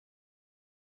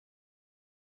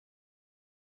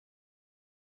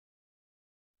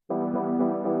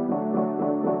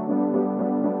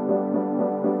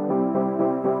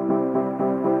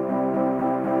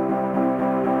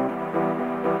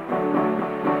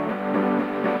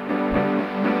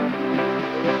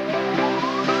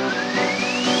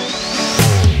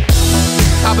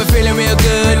feeling real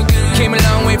good. Came a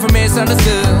long way from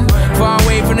misunderstood. Far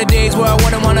away from the days where I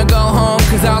wouldn't wanna go home,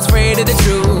 cause I was afraid of the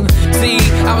truth. See,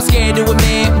 I was scared to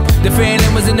admit the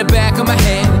feeling was in the back of my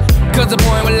head. Cause the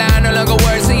point where line no longer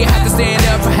works, so you have to stand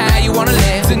up for how you wanna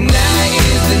live. Tonight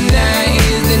is the night,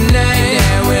 is the night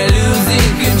that we're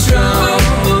losing control.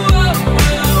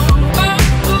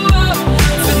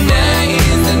 Tonight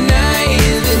is the night,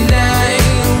 is the night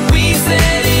we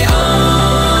set it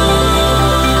off.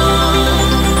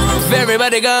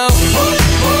 Everybody go.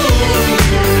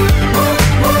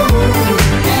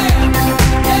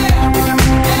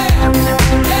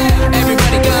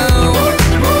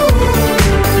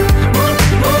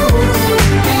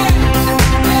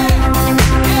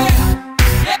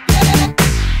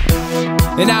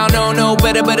 And I don't know no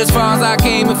better, but as far as I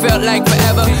came, it felt like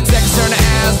forever. Seconds turn to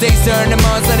hours, days turn to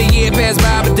months, let a year pass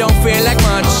by, but don't feel like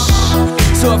much.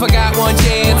 So if I got one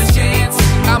chance,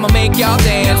 I'ma make y'all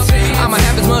dance. I'ma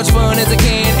have as much fun as I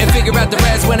can and figure out the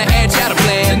rest when I edge out a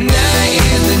plan. Tonight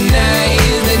is the night,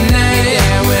 is the night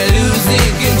that we're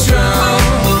losing control.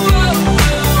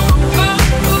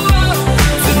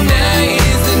 Tonight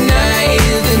is the night,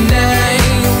 is the night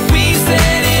we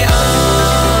set it off.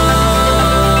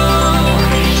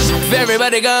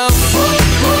 Everybody go.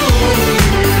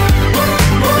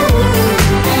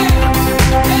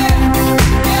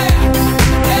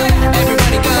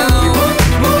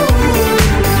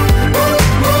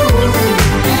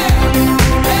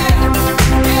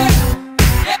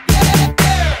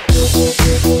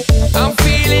 I'm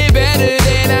feeling better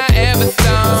than I ever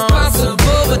thought. It's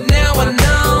possible, but now I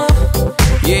know.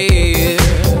 Yeah,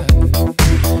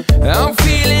 I'm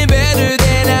feeling better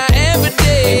than I ever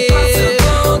did.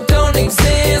 Impossible don't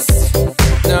exist.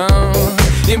 No,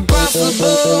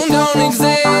 impossible don't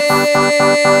exist.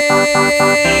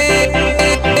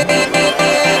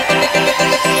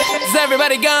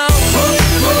 Everybody go.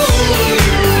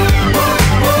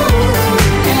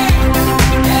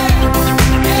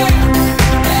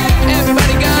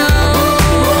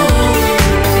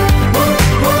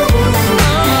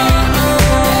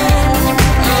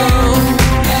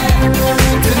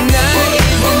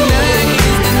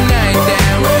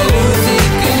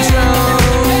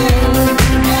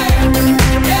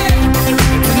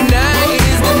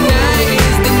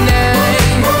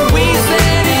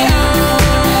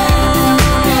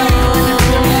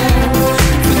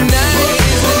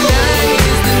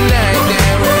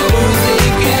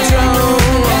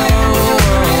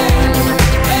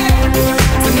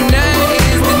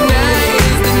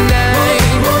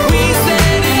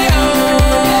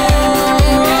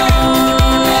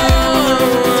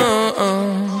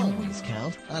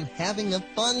 Having a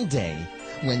fun day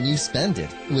when you spend it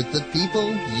with the people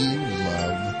you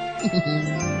love.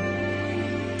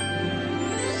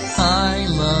 I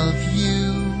love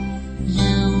you,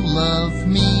 you love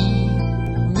me.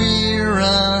 We're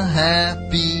a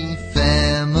happy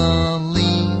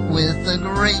family with a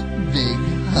great big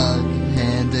hug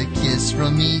and a kiss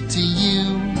from me to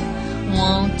you.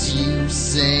 Won't you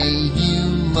say you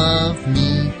love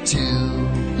me too,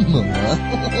 Mama?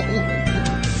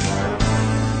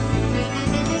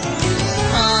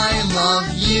 I love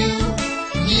you,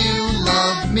 you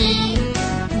love me.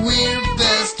 We're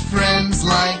best friends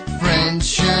like friends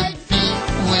should be.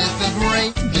 With a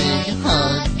great big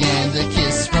hug and a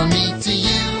kiss from me to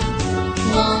you.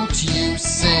 Won't you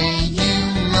say you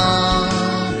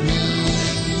love me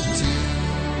too?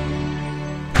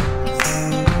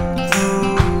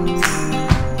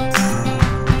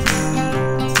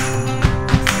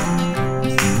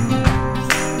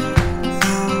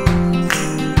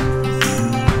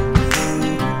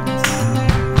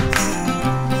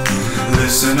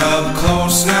 Listen up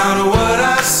close now to what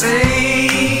I say.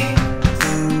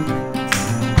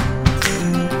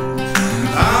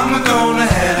 I'm gonna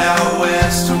head out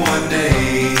west one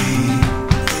day.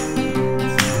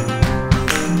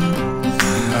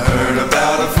 I heard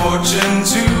about a fortune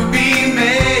to be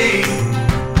made,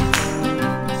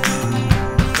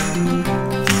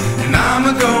 and I'm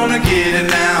gonna get it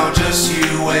now, just you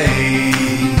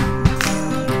wait.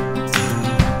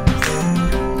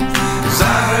 'Cause I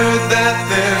heard that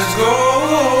there